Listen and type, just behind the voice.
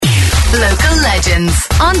Local legends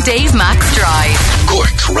on Dave Max Drive.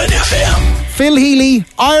 Cork's Red FM. Phil Healy,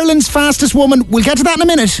 Ireland's fastest woman. We'll get to that in a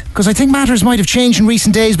minute, because I think matters might have changed in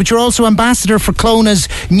recent days, but you're also ambassador for Clóna's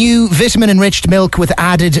new vitamin-enriched milk with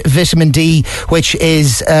added vitamin D, which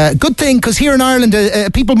is a good thing, because here in Ireland,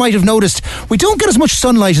 people might have noticed, we don't get as much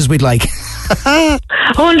sunlight as we'd like.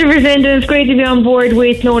 100%, and it's great to be on board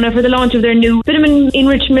with Clóna for the launch of their new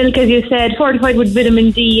vitamin-enriched milk, as you said, fortified with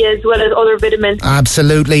vitamin D as well as other vitamins.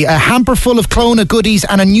 Absolutely. A hamper full of Clóna goodies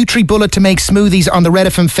and a Nutri-Bullet to make smoothies on the Red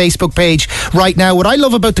FM Facebook page right now. What I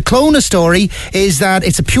love about the Clóna story is that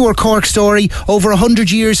it's a pure Cork story. Over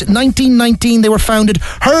 100 years, 1919 they were founded.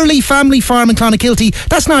 Hurley family farm in Clonakilty.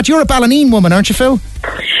 That's not, you're a Ballineen woman, aren't you, Phil?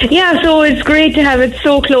 Yeah, so it's great to have it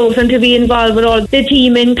so close and to be involved with all the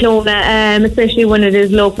team in Clóna, especially when it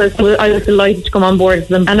is local. So I was delighted to come on board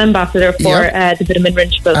as an ambassador for the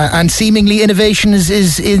vitamin-enriched milk. And seemingly innovation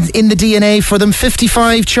is in the DNA for them.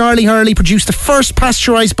 55, Charlie Hurley produced the first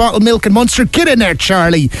pasteurised bottled milk in Munster. Get in there,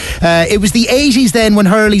 Charlie. It was the 80s then when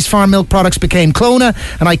Hurley's farm milk products became Clóna,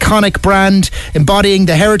 an iconic brand embodying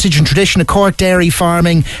the heritage and tradition of Cork dairy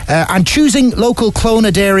farming. And choosing local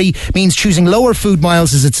Clóna dairy means choosing lower food miles,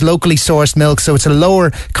 as it's locally sourced milk, so it's a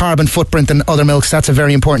lower carbon footprint than other milks. That's a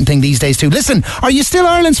very important thing these days too. Listen, are you still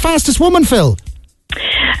Ireland's fastest woman, Phil?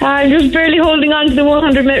 I'm just barely holding on to the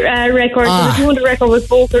 100 record. The 200 record was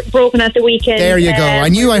broken at the weekend. There you go. I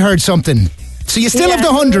knew I heard something. So you still have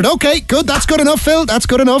the 100. Okay, good. That's good enough, Phil. That's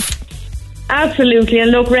good enough. Absolutely,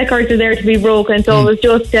 and look, records are there to be broken, so it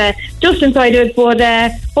was just inside it, but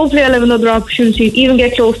hopefully I'll have another opportunity to even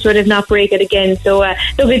get close to it, if not break it again. So look,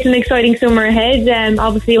 it's an exciting summer ahead.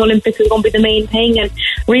 Obviously Olympics is going to be the main thing, and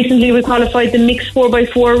recently we qualified the mixed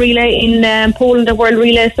 4x4 relay in Poland, the World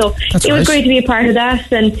Relay, so it was great to be a part of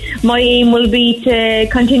that, and my aim will be to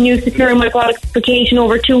continue securing my qualification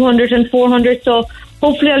over 200 and 400, so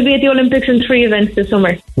hopefully I'll be at the Olympics in 3 events this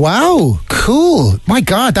summer. Wow, cool. My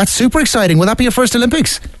God, that's super exciting. Will that be your first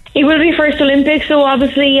Olympics? It will be first Olympics, so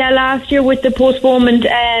obviously last year with the postponement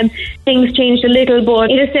things changed a little,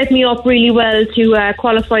 but it has set me up really well to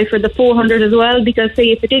qualify for the 400 as well, because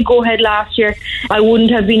say if it did go ahead last year, I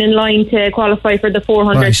wouldn't have been in line to qualify for the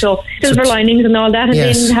 400, right. So silver linings and all that, and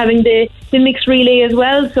then having the mixed relay as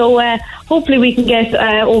well, so hopefully we can get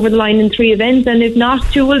over the line in 3 events, and if not,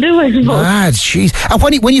 2 will do, I suppose. Ah, jeez. And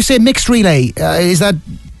when you say mixed relay,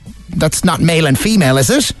 that's not male and female, is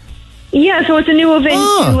it? Yeah, so it's a new event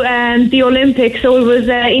to the Olympics. So it was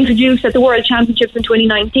introduced at the World Championships in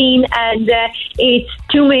 2019, and it's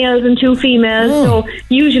 2 males and 2 females. So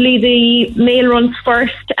usually the male runs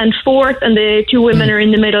first and fourth, and the 2 women are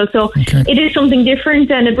in the middle. So it is something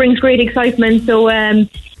different, and it brings great excitement. So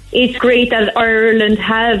it's great that Ireland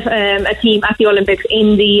have a team at the Olympics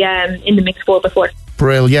in the mixed 4x4.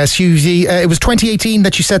 Brill, yes. It was 2018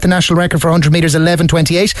 that you set the national record for 100 metres,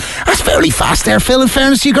 11:28. That's fairly fast there, Phil, in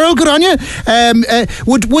fairness to you, girl. Good on you.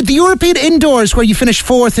 Would the European indoors, where you finished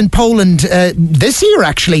 4th in Poland this year,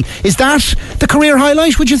 actually, is that the career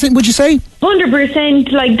highlight, would you say?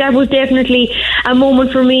 100%. Like, that was definitely a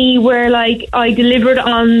moment for me where, like, I delivered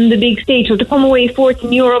on the big stage. So to come away 4th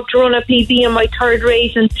in Europe, to run a PB in my 3rd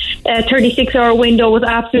race, and 36-hour window was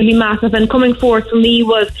absolutely massive. And coming 4th for me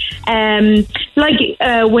was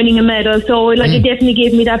winning a medal. So it definitely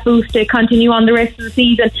gave me that boost to continue on the rest of the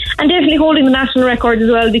season, and definitely holding the national record as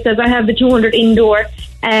well, because I have the 200 indoor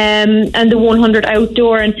and the 100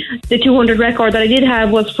 outdoor, and the 200 record that I did have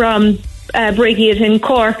was from breaking it in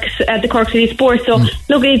Cork at the Cork City Sports. So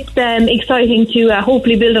look, it's exciting to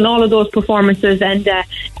hopefully build on all of those performances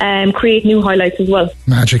and create new highlights as well.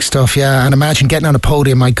 Magic stuff, yeah. And imagine getting on a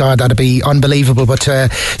podium. My God, that'd be unbelievable. But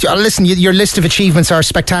listen, your list of achievements are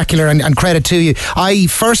spectacular, and credit to you. I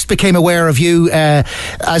first became aware of you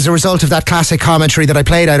as a result of that classic commentary that I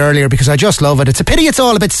played out earlier, because I just love it. It's a pity it's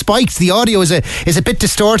all a bit spiked. The audio is a bit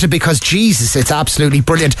distorted, because Jesus, it's absolutely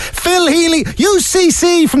brilliant. Phil Healy,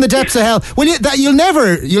 UCC from the depths of hell.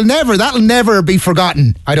 That'll never be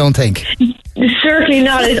forgotten, I don't think. Certainly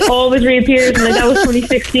not. It always reappears, and that was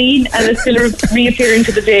 2016, and it's still reappearing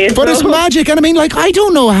to the day. But it's magic, and I mean, like, I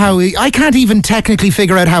don't know how, I can't even technically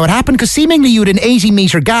figure out how it happened, because seemingly you had an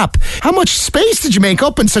 80-metre gap. How much space did you make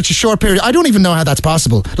up in such a short period? I don't even know how that's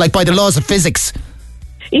possible, like by the laws of physics.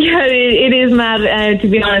 Yeah, it is mad, to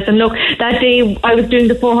be honest. And look, that day I was doing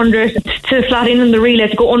the 400 to slot in on the relay,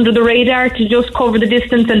 to go under the radar, to just cover the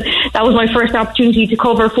distance, and that was my first opportunity to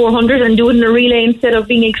cover 400 and do it in a relay instead of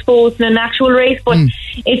being exposed in an actual race. But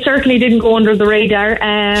it certainly didn't go under the radar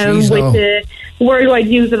with the worldwide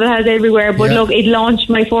views that it has everywhere. But look, it launched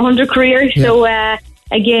my 400 career, so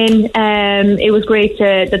again, it was great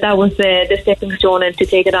that was the stepping stone and to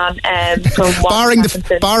take it on from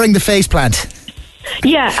barring the face plant.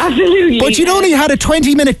 Yeah, absolutely. But you'd only had a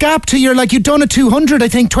 20-minute gap to you'd done a 200, I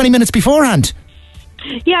think, 20 minutes beforehand.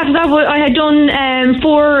 Yeah, because I had done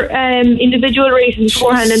 4 individual races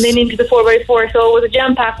beforehand and then into the 4x4, so it was a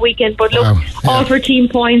jam-packed weekend, but look, all for team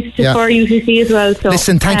points for UCC as well. So,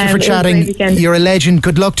 listen, thank you for chatting. You're a legend.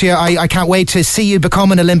 Good luck to you. I can't wait to see you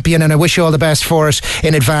become an Olympian, and I wish you all the best for it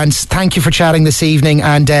in advance. Thank you for chatting this evening,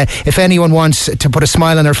 and if anyone wants to put a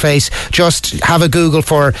smile on their face, just have a Google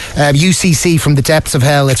for UCC from the depths of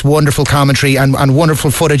hell. It's wonderful commentary and wonderful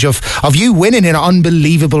footage of you winning in an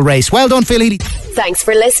unbelievable race. Well done, Phil Healy. Thanks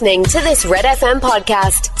for listening to this Red FM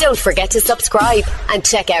podcast. Don't forget to subscribe and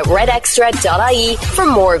check out redextra.ie for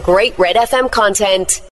more great Red FM content.